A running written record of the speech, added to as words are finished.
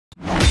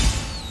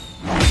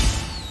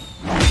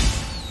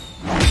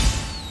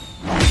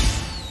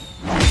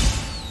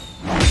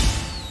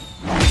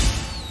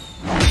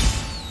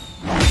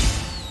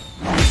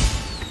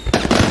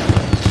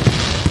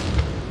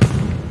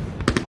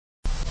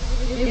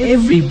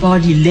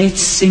Everybody,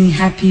 let's sing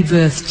happy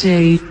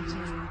birthday.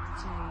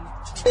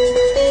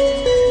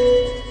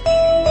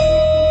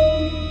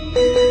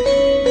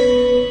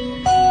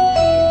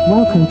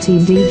 Welcome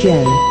Team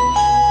DJ.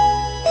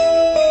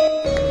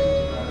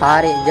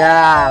 Tarik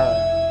JAL,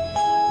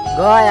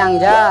 goyang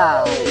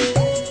JAL,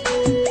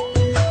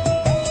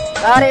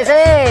 tarik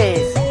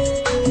sis.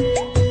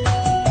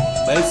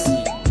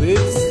 Masih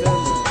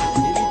bersama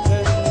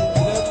Militan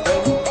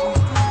 87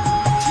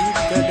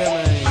 Cinta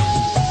Damai.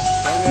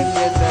 Tangan di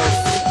atas.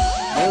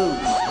 Yo,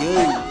 yo,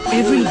 yo.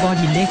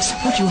 Everybody, let's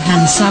put your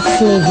hands up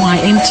for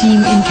YM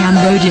team in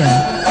Cambodia.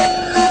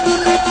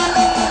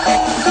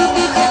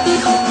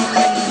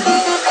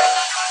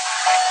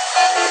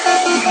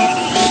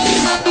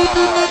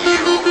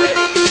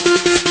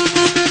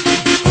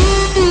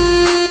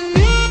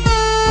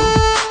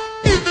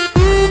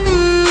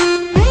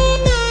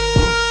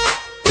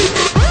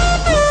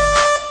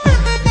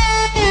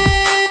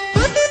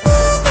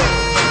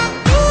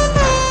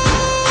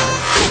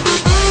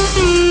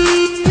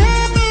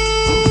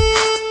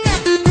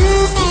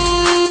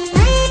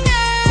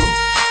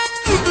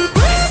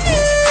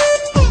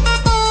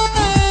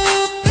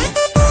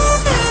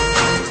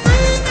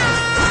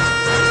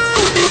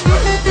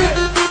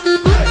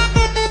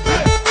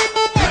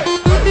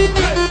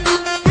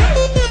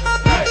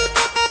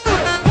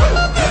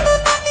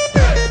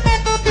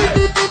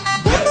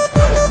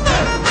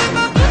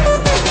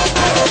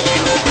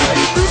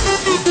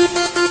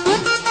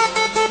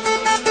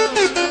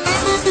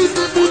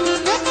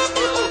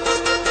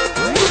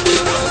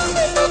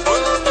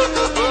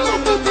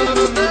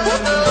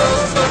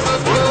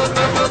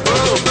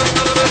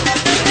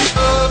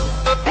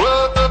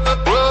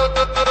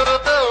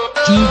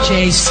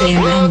 DJ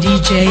Sam and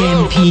DJ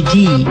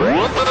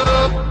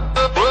MPD.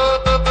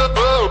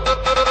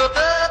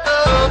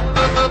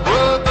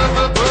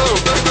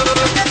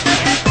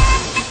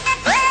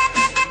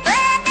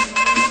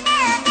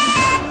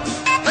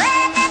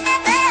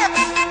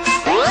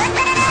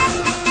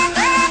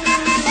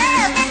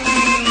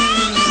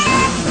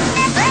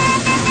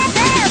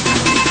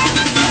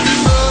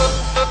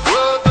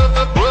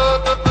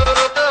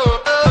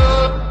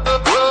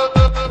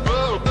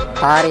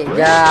 Tarik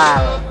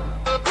JAL,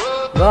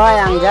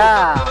 goyang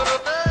JAL,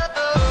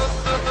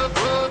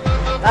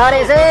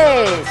 tarik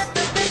sis.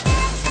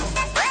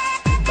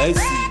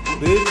 Masih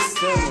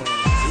bersama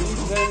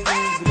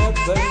Militan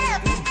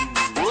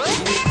 87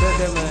 Cinta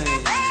Damai.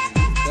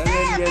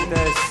 Tangan di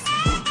atas.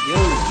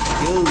 Yo,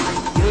 yo,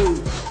 yo.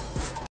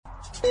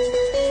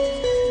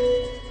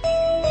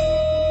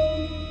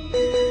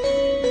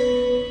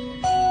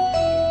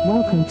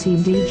 Welcome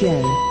Team DJ.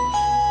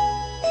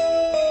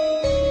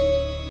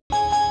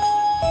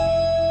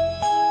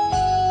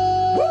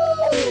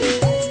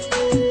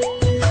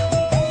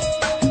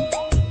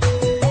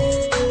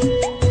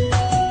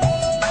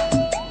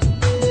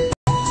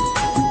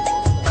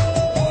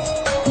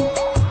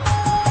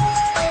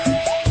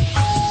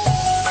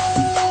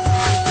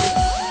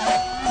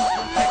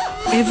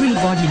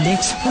 Everybody,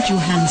 let's put your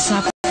hands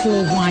up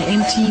for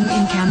YM team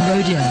in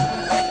Cambodia.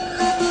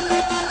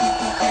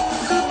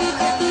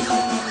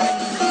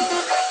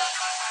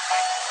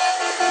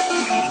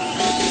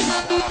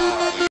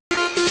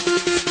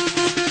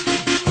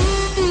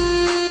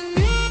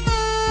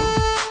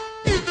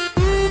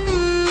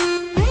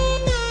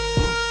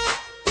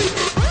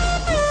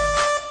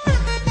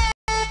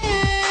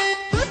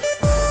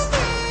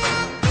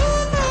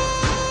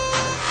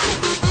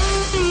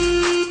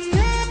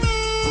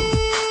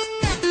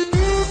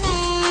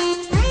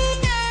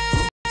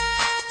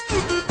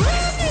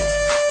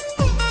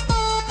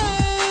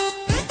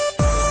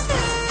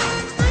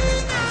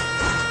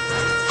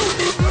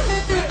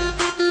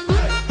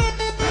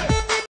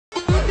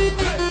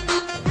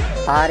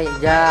 Tarik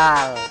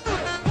JAL,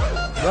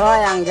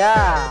 goyang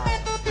JAL,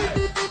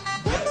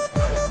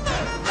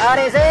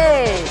 tarik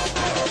sis.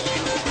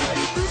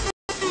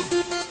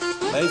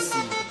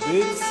 Masih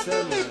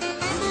bersama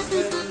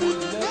Militan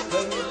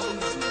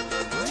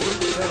 87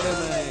 Cinta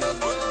Damai.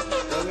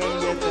 Tangan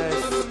di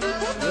atas.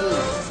 Yo,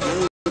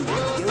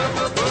 yo,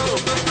 yo.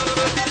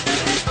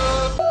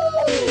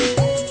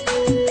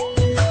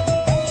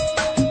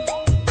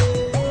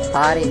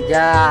 Tarik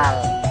JAL,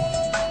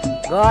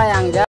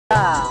 goyang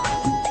JAL,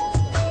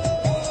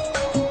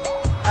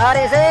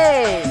 tarik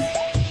sis.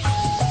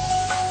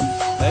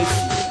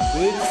 Masih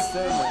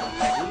bersama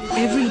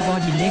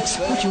Everybody, let's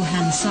put your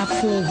hands up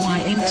for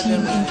YM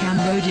team in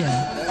Cambodia.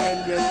 tangan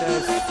di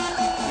atas.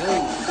 Yo,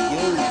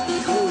 yo, yo.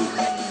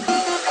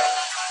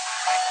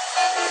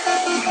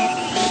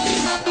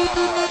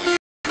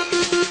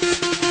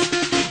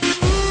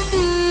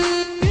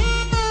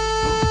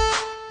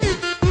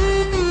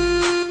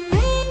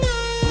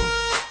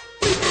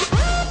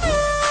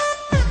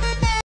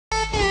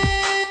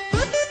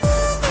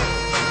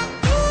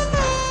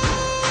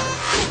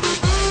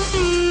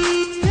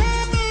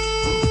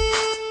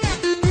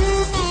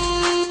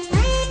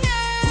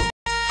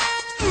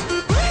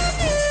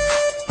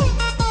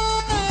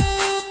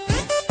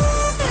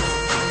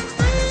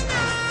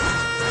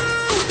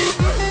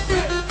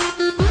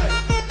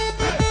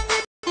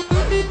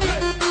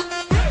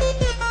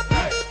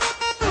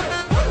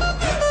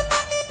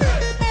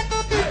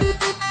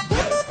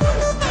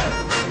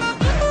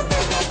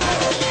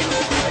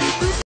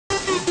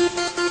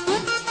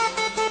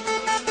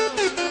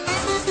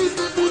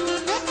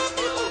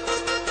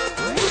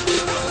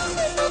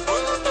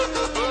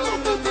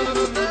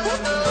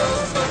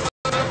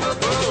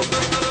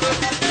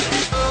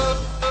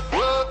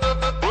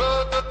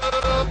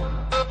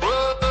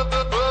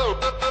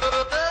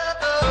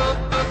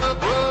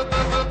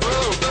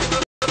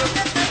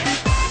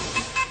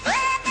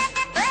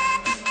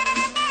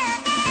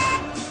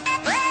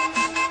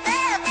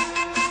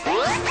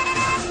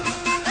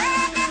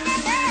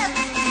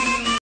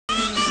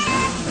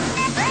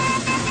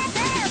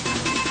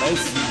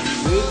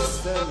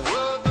 sana.